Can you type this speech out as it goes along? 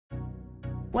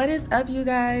What is up, you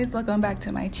guys? Welcome back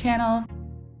to my channel.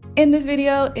 In this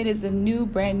video, it is a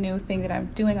brand new thing that I'm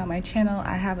doing on my channel.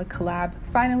 I have a collab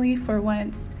finally for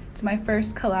once. It's my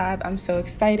first collab. I'm so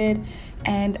excited,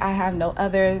 and I have no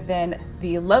other than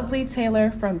the lovely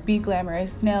Taylor from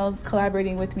BeGlamorous Nails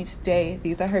collaborating with me today.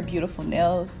 These are her beautiful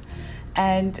nails,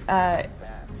 and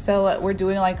so we're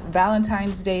doing like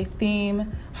Valentine's Day theme,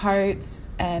 hearts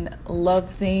and love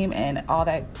theme and all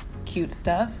that cute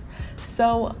stuff.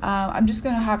 So I'm just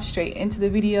gonna hop straight into the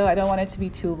video. I don't want it to be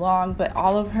too long, but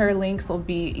all of her links will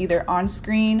be either on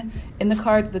screen in the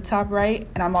cards at the top right,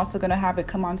 and I'm also gonna have it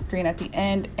come on screen at the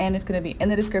end, and it's gonna be in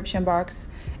the description box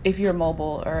if you're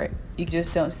mobile or you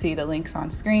just don't see the links on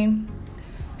screen.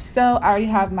 So I already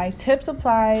have my tips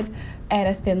applied and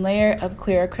a thin layer of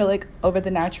clear acrylic over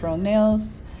the natural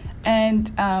nails,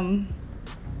 and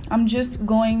I'm just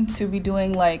going to be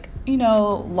doing like, you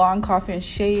know, long coffin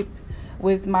shape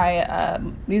with my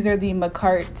these are the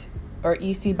McCart or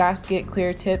EC basket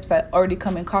clear tips that already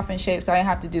come in coffin shape, so I don't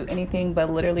have to do anything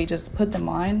but literally just put them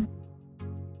on.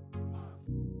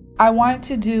 I wanted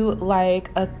to do like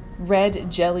a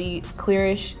red jelly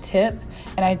clearish tip,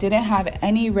 and I didn't have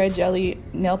any red jelly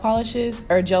nail polishes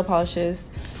or gel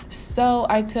polishes, so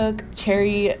I took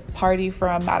Cherry Party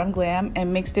from Madam Glam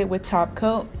and mixed it with top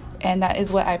coat, and that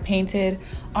is what I painted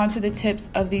onto the tips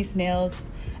of these nails.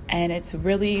 And it's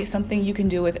really something you can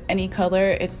do with any color.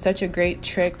 It's such a great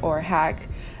trick or hack.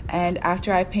 And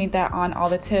after I paint that on all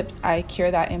the tips, I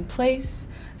cure that in place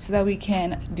so that we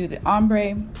can do the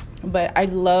ombre. But I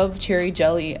love Cherry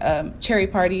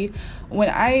Party. When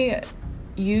I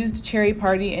used Cherry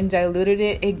Party and diluted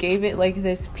it, it gave it like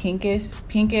this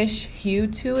pinkish hue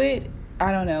to it.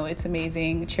 I don't know, it's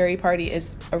amazing. Cherry Party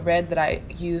is a red that I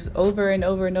use over and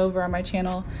over and over on my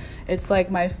channel. It's like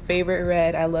my favorite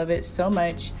red. I love it so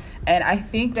much. And I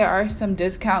think there are some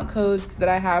discount codes that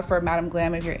I have for Madam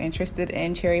Glam if you're interested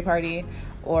in Cherry Party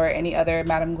or any other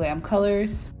Madam Glam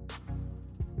colors.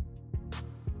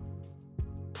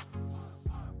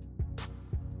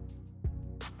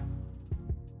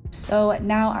 So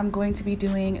now I'm going to be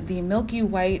doing the Milky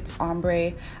White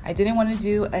ombre. I didn't want to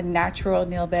do a natural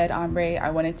nail bed ombre. I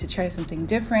wanted to try something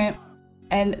different.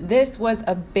 And this was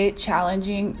a bit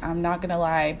challenging, I'm not gonna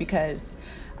lie, because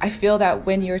I feel that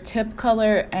when your tip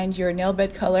color and your nail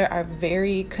bed color are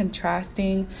very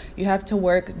contrasting, you have to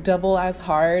work double as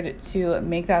hard to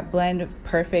make that blend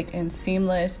perfect and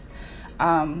seamless.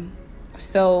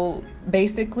 So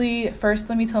basically, first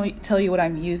let me tell you what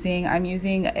I'm using. I'm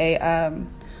using a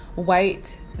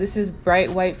white, this is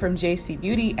bright white from JC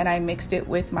Beauty, and I mixed it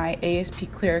with my ASP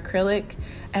Clear Acrylic,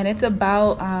 and it's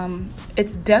about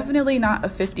it's definitely not a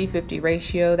 50-50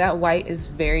 ratio. That white is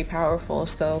very powerful,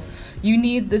 so you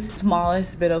need the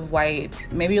smallest bit of white,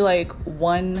 maybe like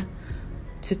 1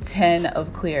 to 10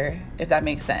 of clear, if that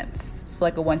makes sense. It's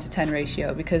like a 1 to 10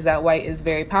 ratio, because that white is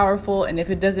very powerful, and if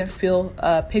it doesn't feel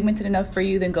pigmented enough for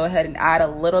you, then go ahead and add a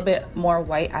little bit more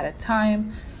white at a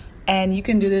time. And you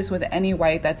can do this with any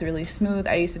white that's really smooth.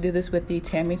 I used to do this with the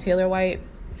Tammy Taylor white,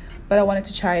 but I wanted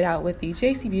to try it out with the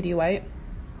JC Beauty white.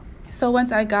 So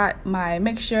once I got my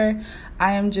mixture,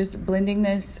 I am just blending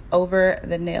this over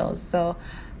the nails. So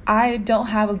I don't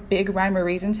have a big rhyme or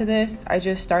reason to this. I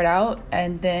just start out,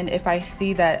 and then if I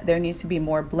see that there needs to be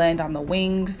more blend on the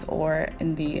wings or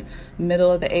in the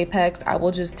middle of the apex, I will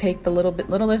just take the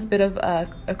littlest bit of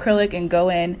acrylic and go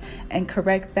in and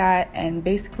correct that. And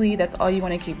basically that's all you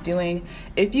want to keep doing.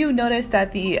 If you notice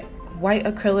that the white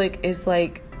acrylic is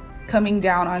like coming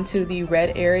down onto the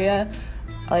red area,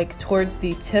 like towards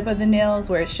the tip of the nails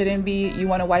where it shouldn't be, you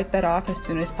want to wipe that off as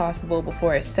soon as possible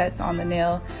before it sets on the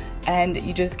nail. And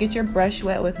you just get your brush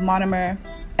wet with monomer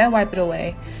and wipe it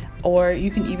away, or you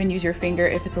can even use your finger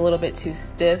if it's a little bit too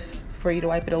stiff for you to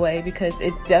wipe it away, because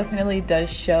it definitely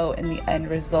does show in the end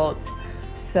result.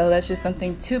 So that's just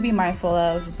something to be mindful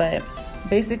of. But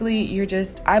basically you're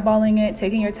just eyeballing it,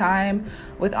 taking your time.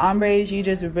 With ombres, you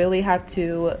just really have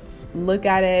to look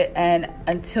at it, and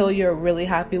until you're really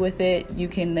happy with it, you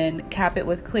can then cap it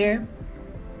with clear.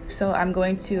 So I'm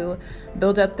going to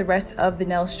build up the rest of the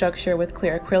nail structure with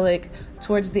clear acrylic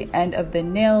towards the end of the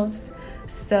nails.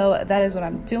 So that is what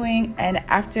I'm doing, and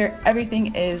after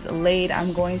everything is laid,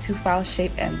 I'm going to file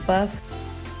shape and buff.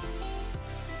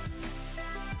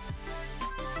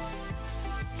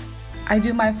 I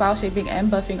do my file shaping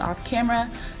and buffing off camera,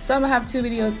 so I'm gonna have 2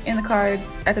 videos in the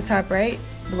cards at the top right,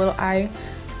 the little eye,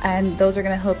 and those are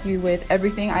going to help you with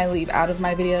everything I leave out of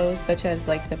my videos, such as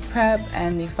like the prep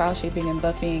and the file shaping and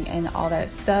buffing and all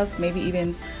that stuff. Maybe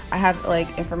even I have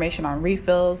like information on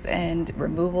refills and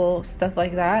removal, stuff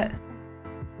like that.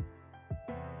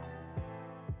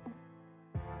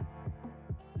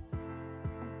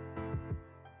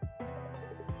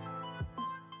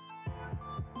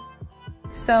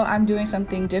 So I'm doing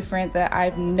something different that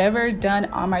I've never done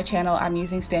on my channel. I'm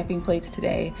using stamping plates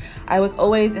today. I was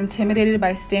always intimidated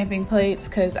by stamping plates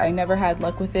because I never had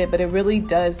luck with it, but it really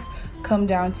does come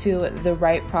down to the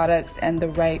right products and the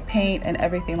right paint and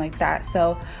everything like that.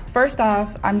 So first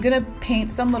off, I'm gonna paint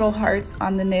some little hearts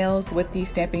on the nails with the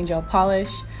stamping gel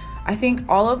polish. I think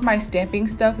all of my stamping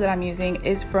stuff that I'm using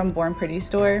is from Born Pretty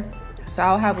store. So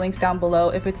I'll have links down below.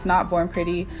 If it's not Born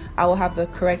Pretty, I will have the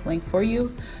correct link for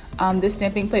you. This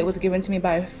stamping plate was given to me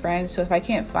by a friend, so if I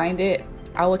can't find it,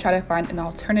 I will try to find an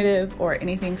alternative or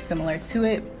anything similar to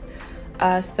it.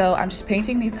 So I'm just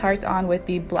painting these hearts on with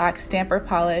the black stamper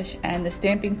polish, and the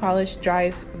stamping polish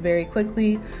dries very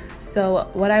quickly. So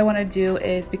what I want to do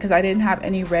is, because I didn't have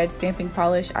any red stamping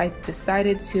polish, I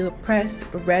decided to press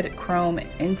red chrome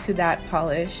into that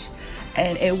polish,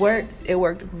 and it worked. It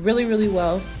worked really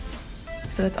well.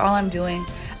 So that's all I'm doing.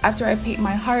 After I paint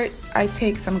my hearts, I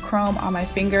take some chrome on my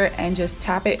finger and just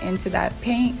tap it into that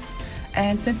paint.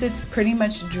 And since it's pretty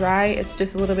much dry, it's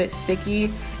just a little bit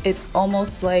sticky. It's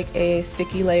almost like a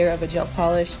sticky layer of a gel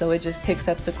polish, so it just picks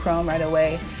up the chrome right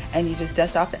away, and you just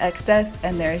dust off the excess,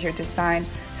 and there's your design.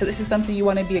 So this is something you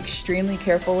want to be extremely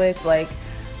careful with. Like,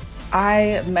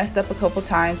 I messed up a couple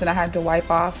times and I had to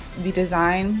wipe off the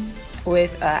design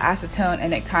with acetone,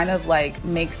 and it kind of like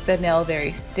makes the nail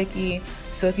very sticky.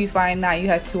 So if you find that you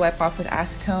have to wipe off with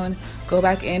acetone, go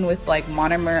back in with like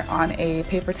monomer on a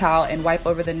paper towel and wipe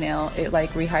over the nail. It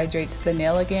like rehydrates the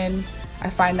nail again. I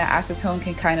find that acetone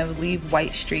can kind of leave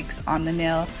white streaks on the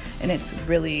nail, and it's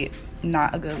really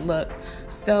not a good look.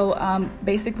 So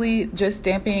basically just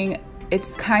stamping,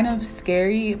 it's kind of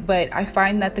scary, but I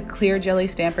find that the clear jelly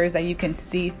stampers that you can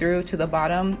see through to the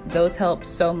bottom, those help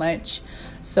so much.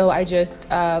 So I just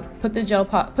put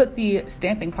the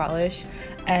stamping polish,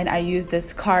 and I use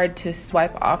this card to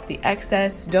swipe off the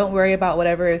excess. Don't worry about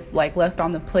whatever is like left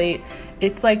on the plate.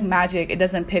 It's like magic. It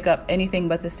doesn't pick up anything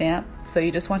but the stamp. So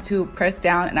you just want to press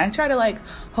down, and I try to like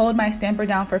hold my stamper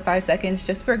down for 5 seconds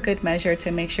just for good measure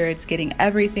to make sure it's getting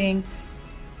everything.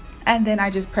 And then I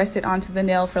just pressed it onto the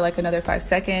nail for like another 5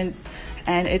 seconds,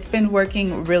 and it's been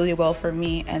working really well for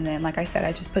me. And then, like I said,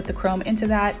 I just put the chrome into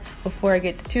that before it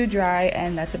gets too dry,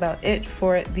 and that's about it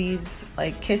for these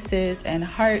like kisses and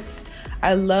hearts.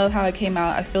 I love how it came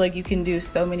out. I feel like you can do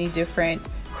so many different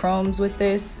chromes with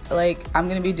this. Like, I'm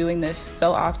gonna be doing this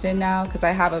so often now because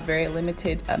I have a very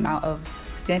limited amount of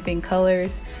stamping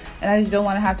colors, and I just don't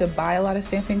want to have to buy a lot of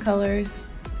stamping colors.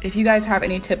 If you guys have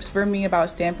any tips for me about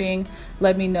stamping,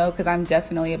 let me know, because I'm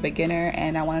definitely a beginner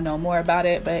and I want to know more about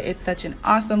it. But it's such an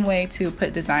awesome way to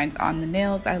put designs on the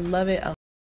nails. I love it.